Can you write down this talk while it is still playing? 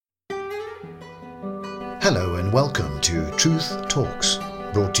Hello and welcome to Truth Talks,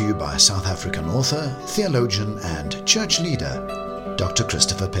 brought to you by South African author, theologian and church leader, Dr.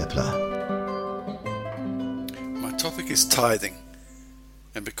 Christopher Peppler. My topic is tithing,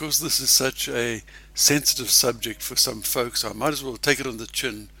 and because this is such a sensitive subject for some folks, I might as well take it on the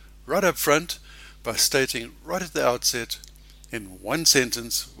chin right up front by stating right at the outset in one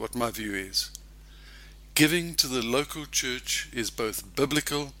sentence what my view is. Giving to the local church is both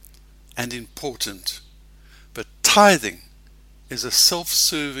biblical and important. But tithing is a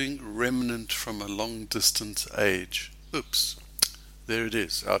self-serving remnant from a long-distance age. Oops, there it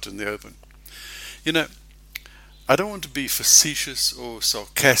is, out in the open. You know, I don't want to be facetious or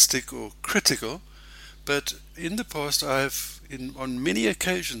sarcastic or critical, but in the past I've, on many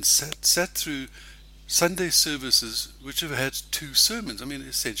occasions, sat through Sunday services which have had two sermons. I mean,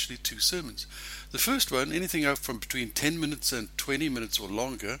 essentially two sermons. The first one, anything up from between 10 minutes and 20 minutes or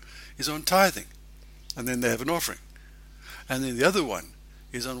longer, is on tithing. And then they have an offering. And then the other one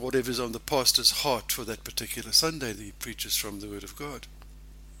is on whatever's on the pastor's heart for that particular Sunday that he preaches from the Word of God.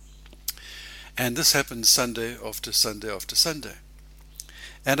 And this happens Sunday after Sunday after Sunday.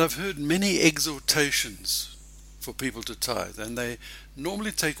 And I've heard many exhortations for people to tithe, and they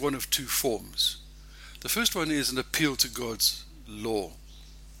normally take one of two forms. The first one is an appeal to God's law.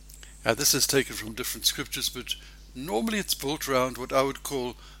 Now, this is taken from different scriptures, but normally it's built around what I would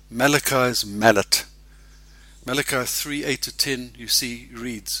call Malachi's mallet. Malachi 3:8-10, you see,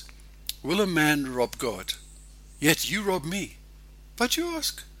 reads, "Will a man rob God? Yet you rob me. But you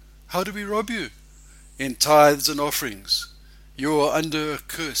ask, how do we rob you? In tithes and offerings. You are under a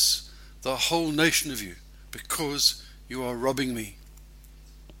curse, the whole nation of you, because you are robbing me."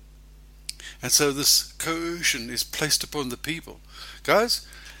 And so this coercion is placed upon the people. Guys,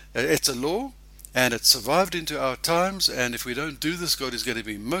 it's a law, and it's survived into our times, and if we don't do this, God is going to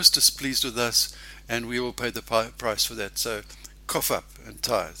be most displeased with us, and we will pay the price for that. So cough up and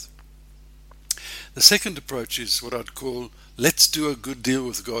tithe. The second approach is what I'd call let's do a good deal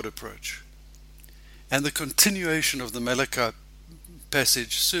with God approach. And the continuation of the Malachi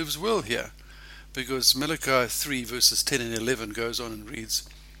passage serves well here, because Malachi 3 verses 10 and 11 goes on and reads,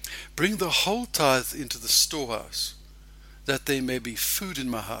 "Bring the whole tithe into the storehouse, that there may be food in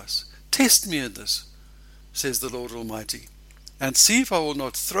my house. Test me in this, says the Lord Almighty, and see if I will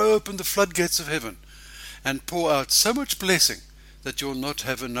not throw open the floodgates of heaven and pour out so much blessing that you will not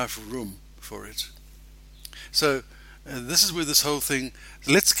have enough room for it." So this is where this whole thing,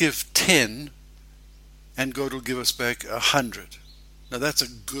 let's give 10 and God will give us back 100. Now that's a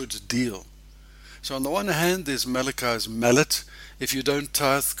good deal. So on the one hand, there's Malachi's mallet. If you don't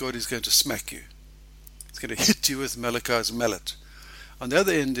tithe, God is going to smack you. He's going to hit you with Malachi's mallet. On the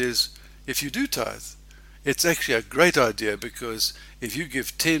other end is, if you do tithe, it's actually a great idea, because if you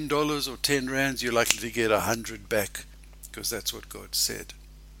give $10 or 10 rands, you're likely to get 100 back, because that's what God said.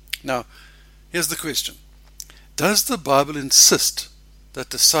 Now, here's the question. Does the Bible insist that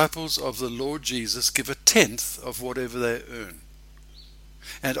disciples of the Lord Jesus give a tenth of whatever they earn?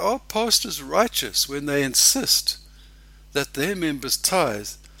 And are pastors righteous when they insist that their members tithe,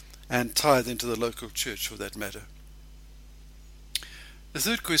 and tithe into the local church for that matter? The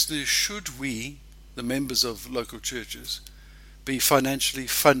third question is, should we, the members of local churches, be financially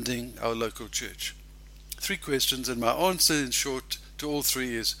funding our local church? Three questions, and my answer in short to all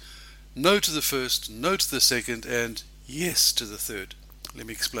three is no to the first, no to the second, and yes to the third. Let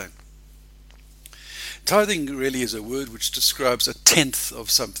me explain. Tithing really is a word which describes a tenth of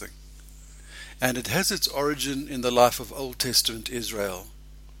something, and it has its origin in the life of Old Testament Israel.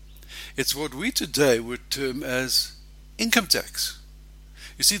 It's what we today would term as income tax.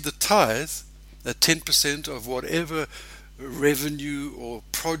 You see, the tithe, that 10% of whatever revenue or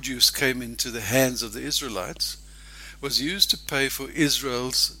produce came into the hands of the Israelites, was used to pay for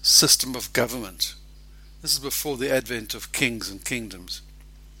Israel's system of government. This is before the advent of kings and kingdoms.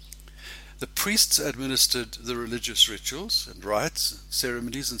 The priests administered the religious rituals and rites,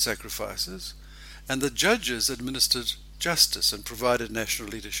 ceremonies and sacrifices, and the judges administered justice and provided national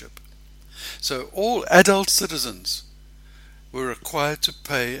leadership. So all adult citizens were required to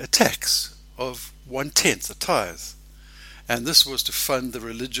pay a tax of 1/10, a tithe, and this was to fund the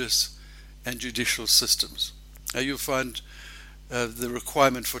religious and judicial systems. Now you'll find the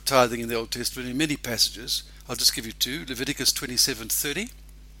requirement for tithing in the Old Testament in many passages. I'll just give you two, Leviticus 27:30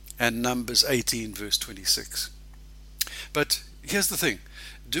 and Numbers 18 verse 26. But here's the thing,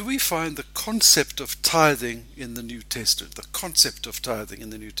 do we find the concept of tithing in the New Testament? The concept of tithing in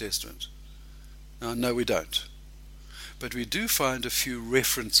the New Testament? No, we don't. But we do find a few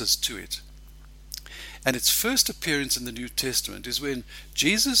references to it. And its first appearance in the New Testament is when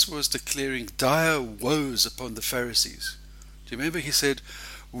Jesus was declaring dire woes upon the Pharisees. Do you remember he said,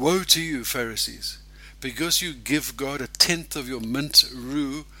 "Woe to you, Pharisees, because you give God 1/10 of your mint,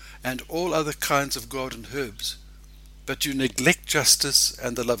 rue, and all other kinds of garden herbs, but you neglect justice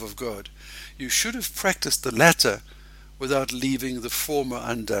and the love of God. You should have practiced the latter without leaving the former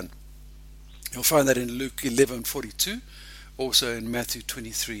undone." You'll find that in Luke 11:42, also in Matthew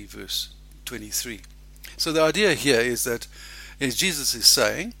 23, verse 23. So the idea here is that Jesus is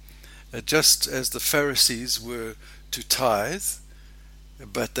saying, just as the Pharisees were to tithe,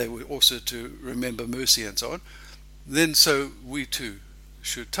 but they were also to remember mercy and so on, then so we too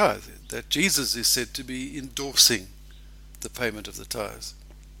should tithe. That Jesus is said to be endorsing the payment of the tithes.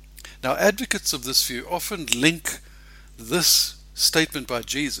 Now, advocates of this view often link this statement by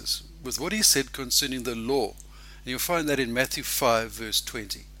Jesus with what he said concerning the law. And you'll find that in Matthew 5, verse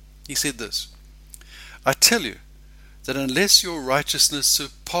 20. He said this, "I tell you that unless your righteousness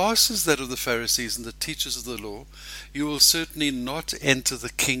surpasses that of the Pharisees and the teachers of the law, you will certainly not enter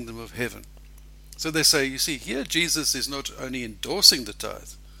the kingdom of heaven." So they say, you see, here Jesus is not only endorsing the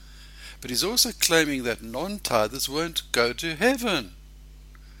tithe, but he's also claiming that non-tithers won't go to heaven.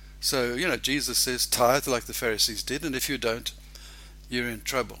 So, Jesus says tithe like the Pharisees did, and if you don't, you're in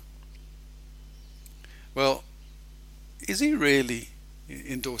trouble. Well, is he really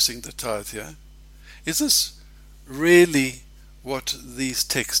endorsing the tithe here? Is this really what these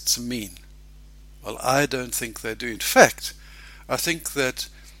texts mean? Well, I don't think they do. In fact, I think that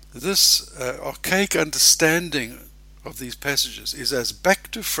this archaic understanding of these passages is as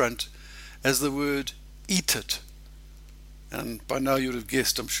back to front as the word ehtit. And by now you would have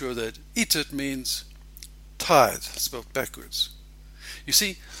guessed, I'm sure, that ehtit means tithe, spelled backwards. You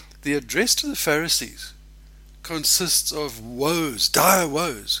see, the address to the Pharisees consists of woes, dire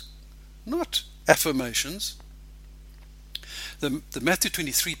woes, not affirmations. The Matthew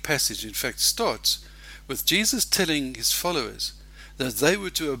 23 passage, in fact, starts with Jesus telling his followers that they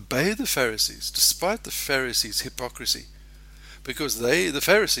were to obey the Pharisees, despite the Pharisees' hypocrisy, because the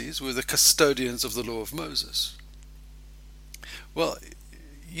Pharisees, were the custodians of the law of Moses. Well,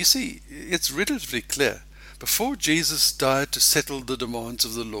 you see, it's relatively clear. Before Jesus died to settle the demands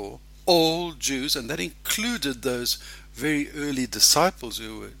of the law, all Jews, and that included those very early disciples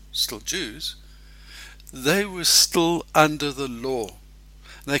who were still Jews, they were still under the law.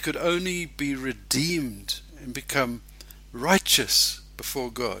 They could only be redeemed and become righteous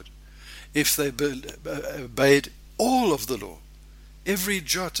before God if they obeyed all of the law, every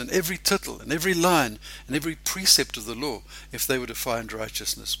jot and every tittle and every line and every precept of the law, if they were to find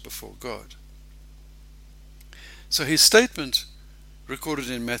righteousness before God. So his statement, recorded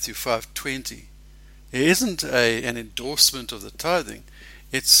in Matthew 5:20, isn't an endorsement of the tithing.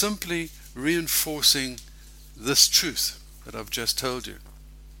 It's simply reinforcing this truth that I've just told you.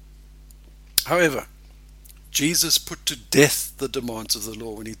 However, Jesus put to death the demands of the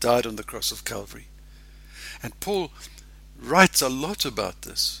law when he died on the cross of Calvary. And Paul writes a lot about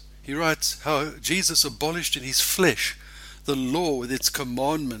this. He writes how Jesus abolished in his flesh the law with its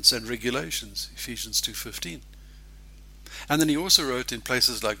commandments and regulations, Ephesians 2:15. And then he also wrote in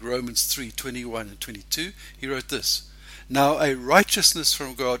places like Romans 3:21 and 22, he wrote this, "Now a righteousness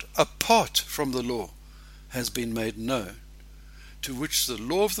from God apart from the law has been made known, to which the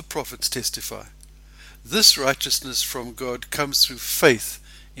law of the prophets testify. This righteousness from God comes through faith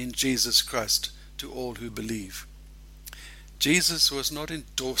in Jesus Christ to all who believe." Jesus was not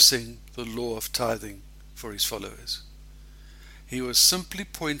endorsing the law of tithing for his followers. He was simply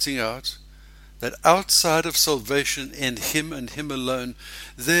pointing out that outside of salvation in him and him alone,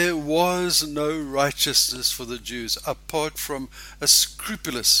 there was no righteousness for the Jews apart from a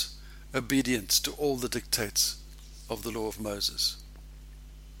scrupulous obedience to all the dictates of the law of Moses.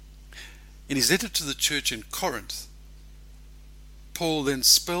 In his letter to the church in Corinth, Paul then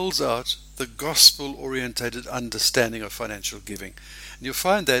spells out the gospel-orientated understanding of financial giving. And you'll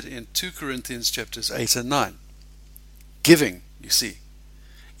find that in 2 Corinthians chapters 8 and 9. Giving, you see,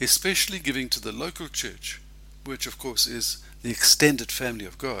 especially giving to the local church, which of course is the extended family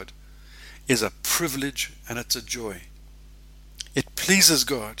of God, is a privilege and it's a joy. It pleases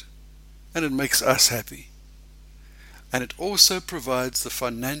God and it makes us happy. And it also provides the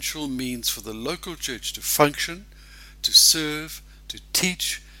financial means for the local church to function, to serve, to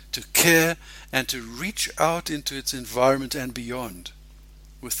teach, to care, and to reach out into its environment and beyond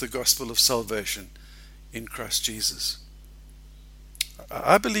with the gospel of salvation in Christ Jesus.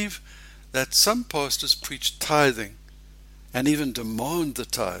 I believe that some pastors preach tithing and even demand the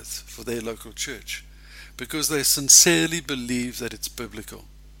tithe for their local church because they sincerely believe that it's biblical.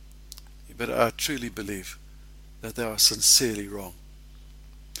 but I truly believe that they are sincerely wrong.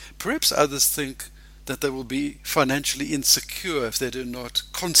 Perhaps others think that they will be financially insecure if they do not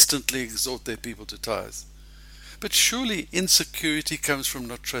constantly exhort their people to tithe. But surely insecurity comes from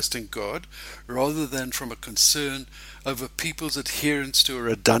not trusting God rather than from a concern over people's adherence to a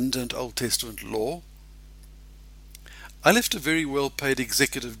redundant Old Testament law. I left a very well-paid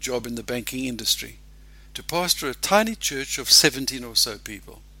executive job in the banking industry to pastor a tiny church of 17 or so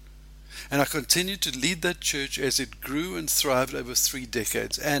people. And I continued to lead that church as it grew and thrived over 3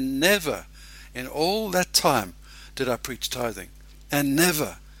 decades. And never in all that time did I preach tithing. And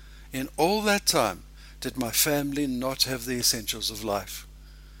never in all that time did my family not have the essentials of life.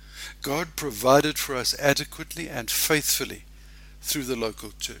 God provided for us adequately and faithfully through the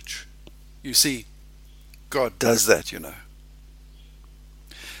local church. You see, God does that, you know.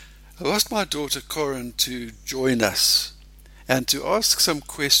 I asked my daughter Corin to join us and to ask some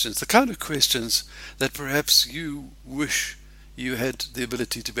questions, the kind of questions that perhaps you wish you had the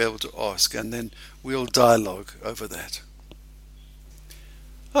ability to be able to ask, and then we'll dialogue over that.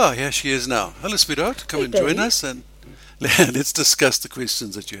 Oh, here she is now. Hello, sweetheart. Come and join us and let's discuss the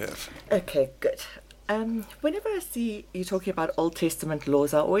questions that you have. Okay, good. Whenever I see you talking about Old Testament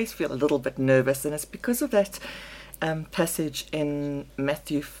laws, I always feel a little bit nervous, and it's because of that passage in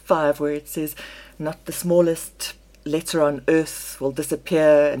Matthew 5 where it says, not the smallest letter on earth will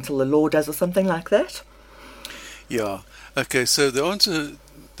disappear until the law does, or something like that. Yeah. Okay, so the answer,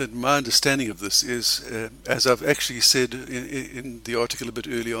 that my understanding of this is, as I've actually said in the article a bit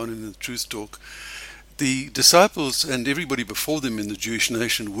earlier on in the Truth Talk, the disciples and everybody before them in the Jewish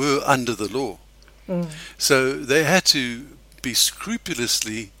nation were under the law. So they had to be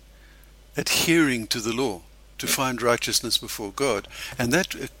scrupulously adhering to the law to find righteousness before God. And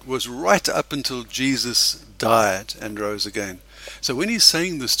that was right up until Jesus died and rose again. So when he's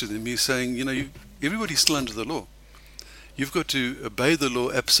saying this to them, he's saying, everybody's still under the law. You've got to obey the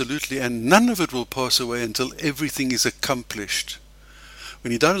law absolutely, and none of it will pass away until everything is accomplished.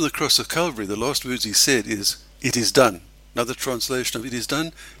 When he died on the cross of Calvary, the last words he said is, "It is done." Another translation of "it is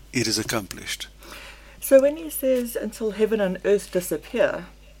done," it is accomplished. So when he says, until heaven and earth disappear,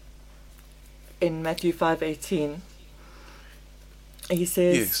 in Matthew 5:18, he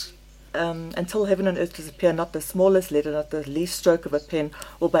says, Yes. Until heaven and earth disappear, not the smallest letter, not the least stroke of a pen,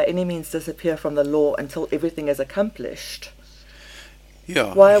 will by any means disappear from the law until everything is accomplished.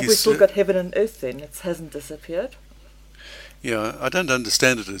 Yeah. Why have we still got heaven and earth then? It hasn't disappeared. Yeah, I don't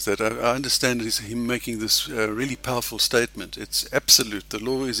understand it as that. I understand it as him making this really powerful statement. It's absolute. The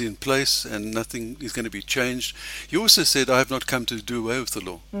law is in place and nothing is going to be changed. He also said, I have not come to do away with the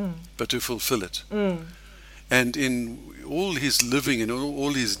law, but to fulfill it. And in all his living and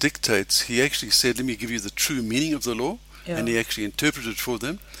all his dictates, he actually said, let me give you the true meaning of the law. Yeah. And he actually interpreted it for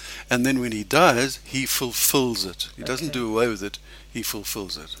them. And then when he dies, he fulfills it. He doesn't do away with it, he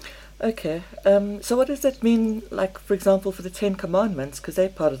fulfills it. Okay. So what does that mean, like, for example, for the 10 Commandments? Because they're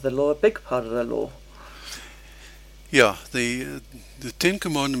part of the law, a big part of the law. Yeah, the 10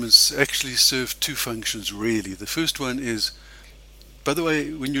 Commandments actually serve 2 functions, really. The first one is, by the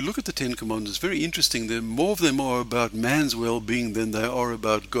way, when you look at the 10 Commandments, it's very interesting. More of them are about man's well-being than they are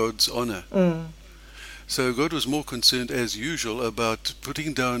about God's honor. So God was more concerned, as usual, about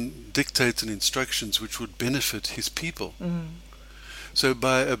putting down dictates and instructions which would benefit his people. So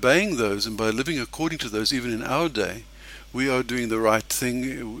by obeying those and by living according to those, even in our day, we are doing the right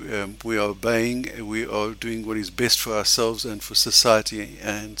thing, we are obeying, we are doing what is best for ourselves and for society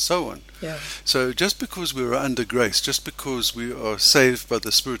and so on. Yeah. So just because we are under grace, just because we are saved by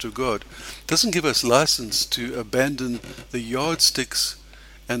the Spirit of God, doesn't give us license to abandon the yardsticks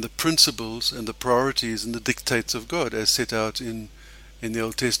and the principles and the priorities and the dictates of God as set out in the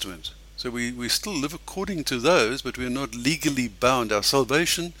Old Testament. So we still live according to those, but we are not legally bound. Our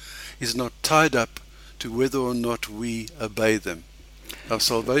salvation is not tied up to whether or not we obey them. Our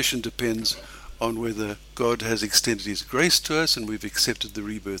salvation depends on whether God has extended his grace to us and we've accepted the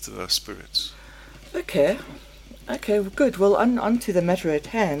rebirth of our spirits. Okay, good. Well, on to the matter at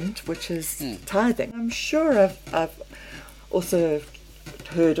hand, which is tithing. I'm sure I've also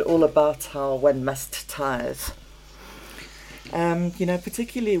heard all about how one must tithe.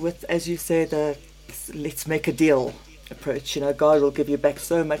 Particularly with, as you say, the let's make a deal approach. God will give you back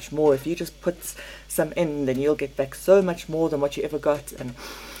so much more. If you just put some in, then you'll get back so much more than what you ever got. And,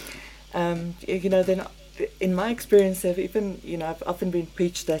 then in my experience, I've often been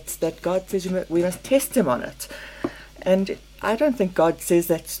preached that God says we must test him on it. And I don't think God says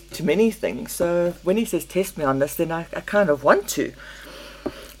that to many things. So when he says test me on this, then I kind of want to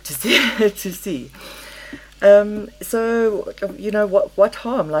see. So, what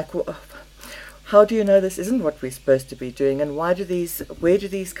harm? Like, how do you know this isn't what we're supposed to be doing? And where do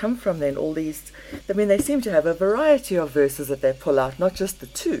these come from then? All these, I mean, they seem to have a variety of verses that they pull out, not just the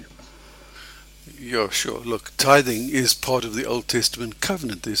two. Yeah, sure. Look, tithing is part of the Old Testament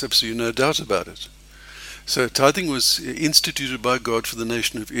covenant. There's absolutely no doubt about it. So tithing was instituted by God for the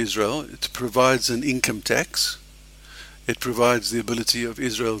nation of Israel. It provides an income tax. It provides the ability of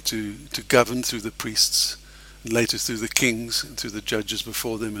Israel to govern through the priests, and later through the kings, and through the judges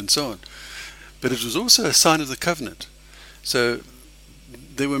before them, and so on. But it was also a sign of the covenant. So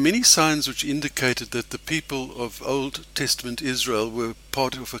there were many signs which indicated that the people of Old Testament Israel were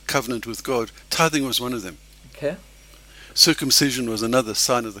part of a covenant with God. Tithing was one of them. Okay. Circumcision was another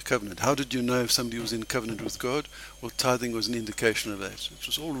sign of the covenant. How did you know if somebody was in covenant with God? Well, tithing was an indication of that. It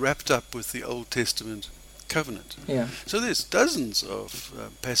was all wrapped up with the Old Testament covenant. Yeah. So there's dozens of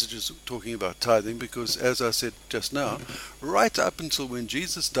passages talking about tithing because, as I said just now, right up until when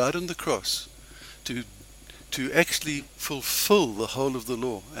Jesus died on the cross to actually fulfill the whole of the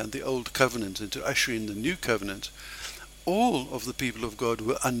law and the old covenant and to usher in the new covenant, all of the people of God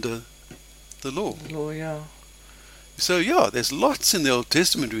were under the law. Yeah. So there's lots in the Old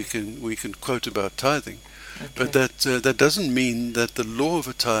Testament we can quote about tithing. Okay. But that doesn't mean that the law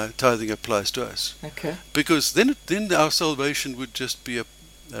of tithing applies to us. Okay. Because then our salvation would just be a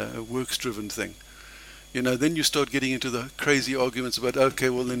works-driven thing. Then you start getting into the crazy arguments about, okay,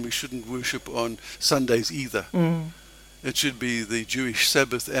 well then we shouldn't worship on Sundays either. It should be the Jewish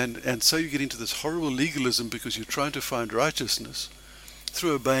Sabbath, and so you get into this horrible legalism because you're trying to find righteousness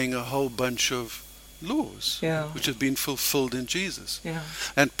through obeying a whole bunch of laws, which have been fulfilled in Jesus. Yeah.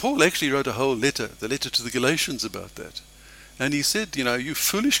 And Paul actually wrote a whole letter, the letter to the Galatians, about that. And he said, you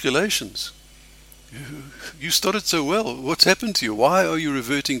foolish Galatians, you started so well. What's happened to you? Why are you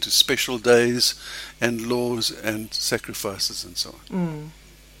reverting to special days and laws and sacrifices and so on?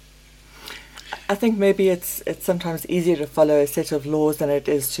 I think maybe it's sometimes easier to follow a set of laws than it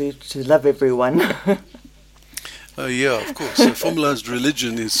is to love everyone. Yeah, of course. So formalized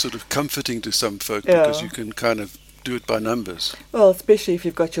religion is sort of comforting to some folk because you can kind of do it by numbers. Well, especially if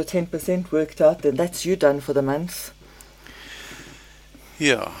you've got your 10% worked out, then that's you done for the month.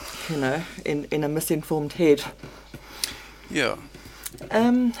 Yeah. In a misinformed head. Yeah.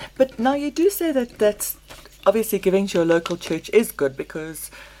 But now you do say that's obviously giving to your local church is good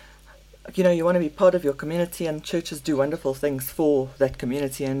because, you want to be part of your community, and churches do wonderful things for that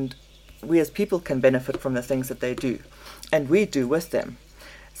community, and we as people can benefit from the things that they do, and we do with them.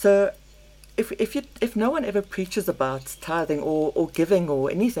 So if no one ever preaches about tithing or giving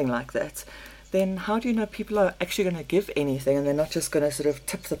or anything like that, then how do you know people are actually going to give anything and they're not just going to sort of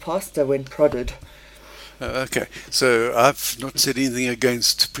tip the pastor when prodded? Okay, so I've not said anything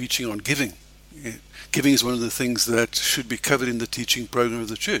against preaching on giving. Giving is one of the things that should be covered in the teaching program of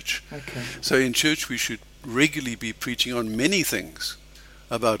the church. Okay. So in church we should regularly be preaching on many things.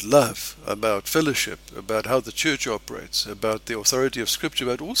 About love, about fellowship, about how the church operates, about the authority of Scripture,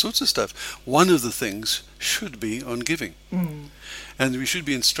 about all sorts of stuff. One of the things should be on giving. And we should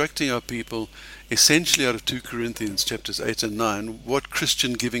be instructing our people, essentially out of 2 Corinthians chapters 8 and 9, what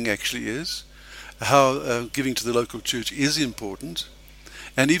Christian giving actually is, how giving to the local church is important,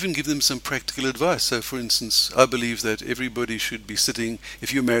 and even give them some practical advice. So, for instance, I believe that everybody should be sitting,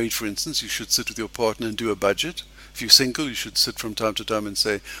 if you're married, for instance, you should sit with your partner and do a budget. If you're single, you should sit from time to time and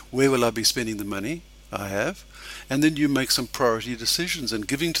say, where will I be spending the money I have? And then you make some priority decisions, and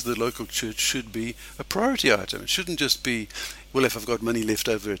giving to the local church should be a priority item. It shouldn't just be, well, if I've got money left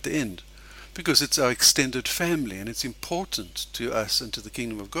over at the end. Because it's our extended family, and it's important to us and to the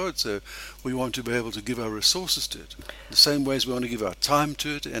kingdom of God, so we want to be able to give our resources to it. The same way as we want to give our time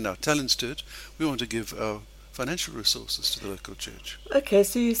to it and our talents to it, we want to give our financial resources to the local church. Okay,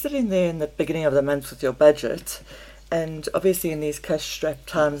 so you're sitting there in the beginning of the month with your budget, and obviously in these cash-strapped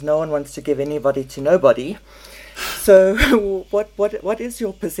times, no one wants to give anybody to nobody. So what is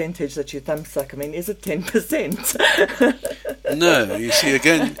your percentage that you thumb suck? I mean, is it 10%? No, you see,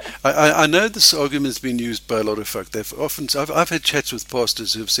 again, I know this argument's been used by a lot of folk. I've had chats with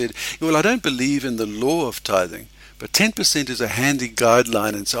pastors who've said, well, I don't believe in the law of tithing, but 10% is a handy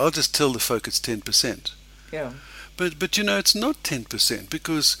guideline, and so I'll just tell the folk it's 10%. Yeah. But it's not 10%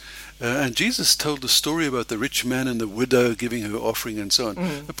 because, and Jesus told the story about the rich man and the widow giving her offering and so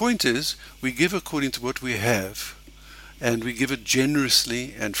on. The point is, we give according to what we have, and we give it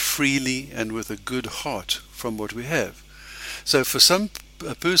generously and freely and with a good heart from what we have. So for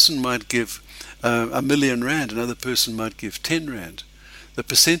a person might give R1,000,000, another person might give 10 rand. The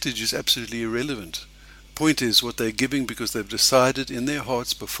percentage is absolutely irrelevant. Point is what they're giving because they've decided in their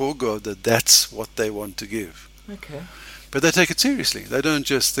hearts before God that that's what they want to give. Okay. But they take it seriously. They don't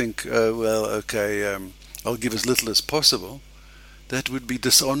just think, oh, well, okay, I'll give as little as possible. That would be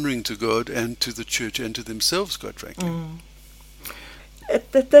dishonoring to God and to the church and to themselves, quite frankly.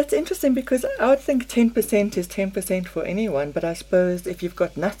 That's interesting, because I would think 10% is 10% for anyone, but I suppose if you've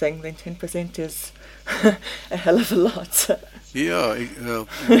got nothing, then 10% is a hell of a lot. Yeah,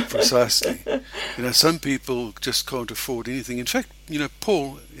 precisely. Some people just can't afford anything. In fact,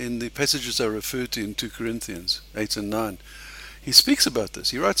 Paul, in the passages I referred to in 2 Corinthians 8 and 9, he speaks about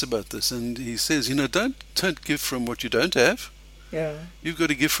this. He writes about this, and he says, don't give from what you don't have. Yeah. You've got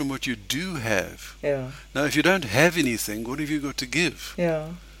to give from what you do have. Yeah. Now, if you don't have anything, what have you got to give?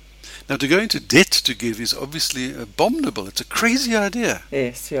 Yeah. Now, to go into debt to give is obviously abominable. It's a crazy idea.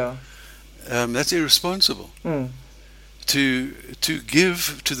 Yes, yeah. That's irresponsible. To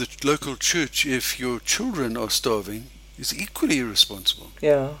give to the local church if your children are starving is equally irresponsible.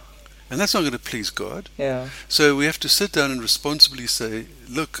 Yeah. And that's not going to please God. Yeah. So we have to sit down and responsibly say,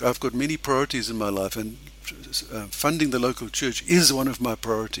 look, I've got many priorities in my life, and funding the local church is one of my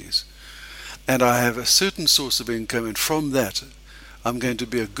priorities. And I have a certain source of income, and from that I'm going to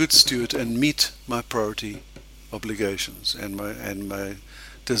be a good steward and meet my priority obligations and my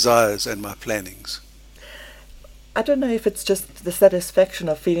desires and my plannings. I don't know if it's just the satisfaction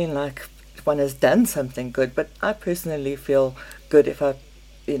of feeling like one has done something good, but I personally feel good if I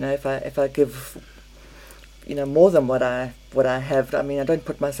give, more than what I have. I mean, I don't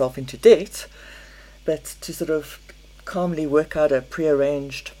put myself into debt, but to sort of calmly work out a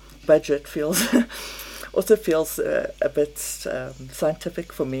prearranged budget also feels a bit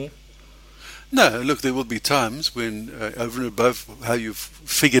scientific for me. No, look, there will be times when, over and above how you've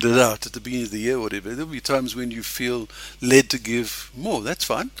figured it out at the beginning of the year or whatever, there will be times when you feel led to give more. That's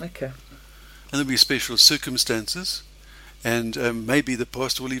fine. Okay. And there'll be special circumstances. And maybe the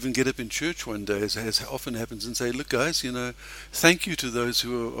pastor will even get up in church one day, as often happens, and say, look, guys, thank you to those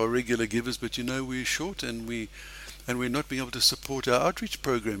who are regular givers, but we're short and we're not being able to support our outreach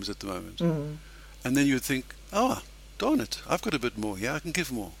programs at the moment. Mm-hmm. And then you'd think, darn it, I've got a bit more. Yeah, I can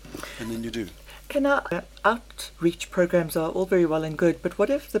give more. And then you do. Outreach programs are all very well and good, but what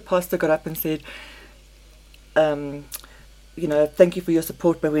if the pastor got up and said, thank you for your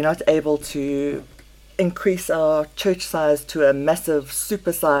support, but we're not able to increase our church size to a massive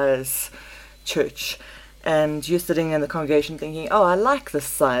supersize church, and you're sitting in the congregation thinking, I like this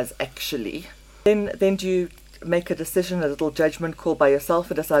size actually. Then do you make a decision, a little judgment call by yourself,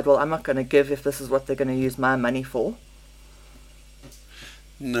 and decide, well, I'm not going to give if this is what they're going to use my money for?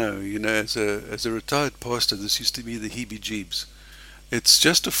 No, as a retired pastor, this used to be the heebie-jeebs. It's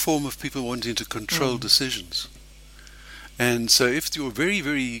just a form of people wanting to control decisions. And so if you're very,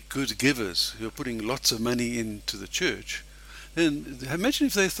 very good givers who are putting lots of money into the church, then imagine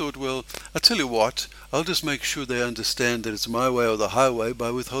if they thought, well, I'll tell you what, I'll just make sure they understand that it's my way or the highway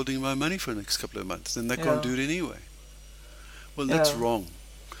by withholding my money for the next couple of months. Then they can't do it anyway. Well, that's wrong.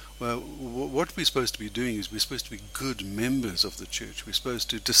 Well, what we're supposed to be doing is we're supposed to be good members of the church. We're supposed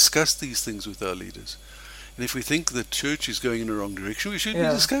to discuss these things with our leaders. And if we think the church is going in the wrong direction, we should be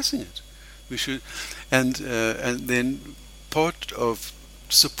discussing it. We should, and then part of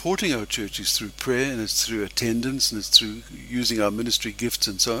supporting our church is through prayer, and it's through attendance, and it's through using our ministry gifts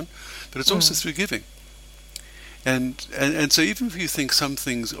and so on. But it's also through giving. And so even if you think some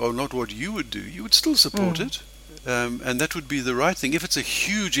things are not what you would do, you would still support it. And that would be the right thing. If it's a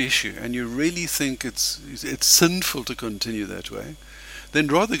huge issue and you really think it's sinful to continue that way, then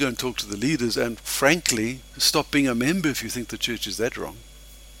rather go and talk to the leaders and, frankly, stop being a member if you think the church is that wrong.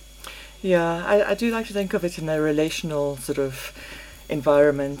 Yeah, I do like to think of it in a relational sort of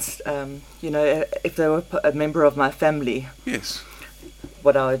environment. If they were a member of my family, yes,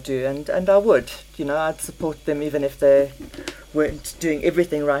 what I would do, and I would, I'd support them even if they weren't doing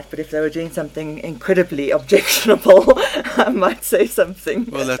everything right, but if they were doing something incredibly objectionable, I might say something.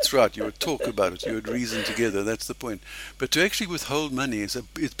 Well, that's right. You would talk about it. You would reason together. That's the point. But to actually withhold money it's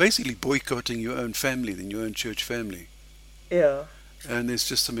basically boycotting your own family, then your own church family. Yeah. And there's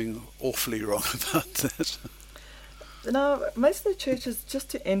just something awfully wrong about that. Now, most of the churches, just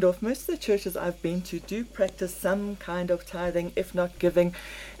to end off, most of the churches I've been to do practice some kind of tithing, if not giving.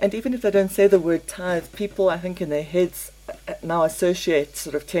 And even if they don't say the word tithe, people, I think, in their heads now associate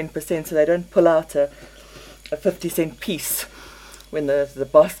sort of 10%, so they don't pull out a 50-cent piece when the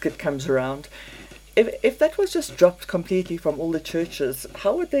basket comes around. If that was just dropped completely from all the churches,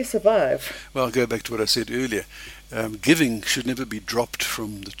 how would they survive? Well, I'll go back to what I said earlier. Giving should never be dropped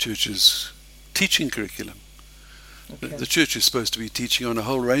from the church's teaching curriculum. Okay. The church is supposed to be teaching on a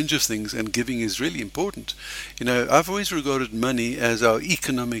whole range of things, and giving is really important. I've always regarded money as our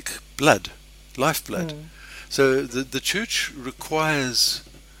economic lifeblood. So the church requires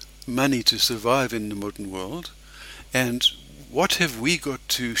money to survive in the modern world, and what have we got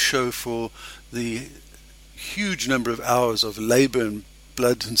to show for the huge number of hours of labor and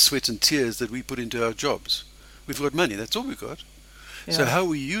blood and sweat and tears that we put into our jobs? We've got money, that's all we've got. Yeah. So how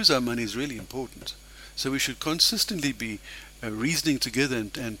we use our money is really important. So we should consistently be reasoning together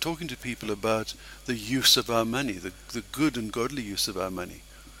and talking to people about the use of our money, the good and godly use of our money.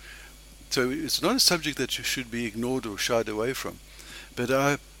 So it's not a subject that should be ignored or shied away from. But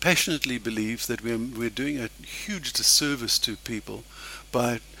I passionately believe that we're doing a huge disservice to people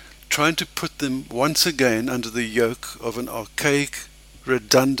by trying to put them once again under the yoke of an archaic,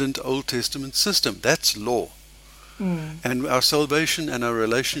 redundant Old Testament system. That's law. And our salvation and our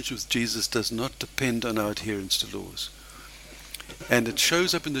relationship with Jesus does not depend on our adherence to laws. And it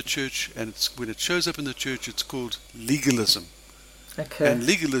shows up in the church, and when it shows up in the church, it's called legalism. Okay. And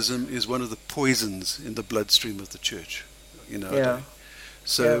legalism is one of the poisons in the bloodstream of the church in our day.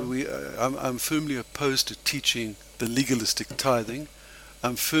 So I'm firmly opposed to teaching the legalistic tithing.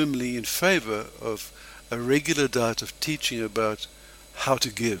 I'm firmly in favor of a regular diet of teaching about how to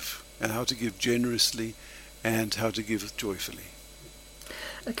give, and how to give generously, and how to give joyfully.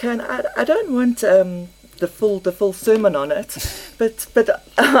 Okay, and I don't want the full sermon on it, but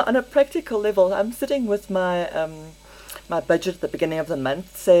on a practical level, I'm sitting with my my budget at the beginning of the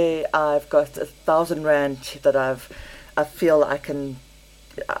month. Say I've got 1,000 rand that I feel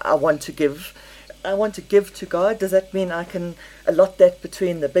I want to give. I want to give to God. Does that mean I can allot that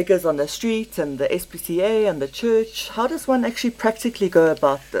between the beggars on the street and the SPCA and the church? How does one actually practically go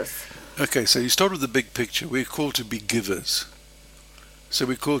about this? Okay, so you start with the big picture. We're called to be givers. So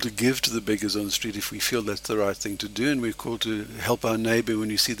we're called to give to the beggars on the street if we feel that's the right thing to do, and we're called to help our neighbor when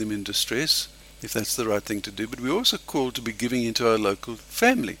you see them in distress, if that's the right thing to do. But we're also called to be giving into our local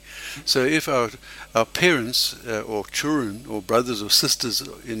family. So if our parents or children or brothers or sisters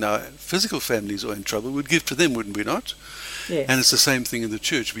in our physical families are in trouble, we'd give to them, wouldn't we not? Yes. And it's the same thing in the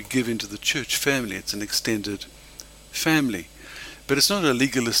church. We give into the church family. It's an extended family. But it's not a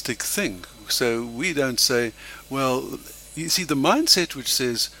legalistic thing. So we don't say, well, you see, the mindset which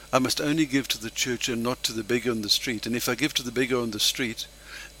says, I must only give to the church and not to the beggar on the street. And if I give to the beggar on the street,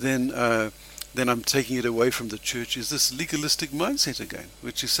 then I'm taking it away from the church, is this legalistic mindset again,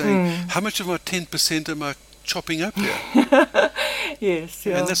 which is saying, how much of my 10% am I chopping up here? Yes,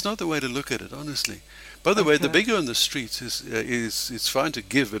 yeah. And that's not the way to look at it, honestly. By the way, the beggar on the street is fine to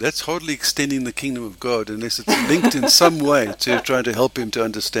give, but that's hardly extending the kingdom of God unless it's linked in some way to trying to help him to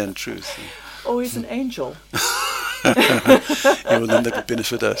understand truth. Or he's an angel. Yeah, well, then that would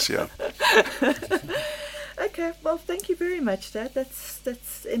benefit us, yeah. Okay, well, thank you very much, Dad.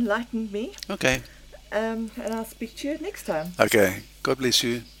 That's enlightened me. Okay. And I'll speak to you next time. Okay. God bless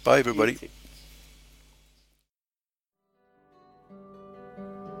you. Bye, everybody.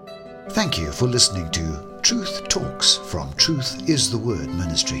 Thank you for listening to Truth Talks from Truth is the Word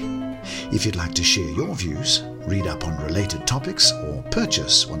Ministry. If you'd like to share your views, read up on related topics, or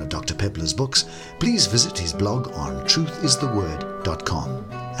purchase one of Dr. Pepler's books, please visit his blog on truthistheword.com.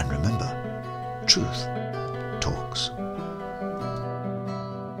 And remember, truth talks.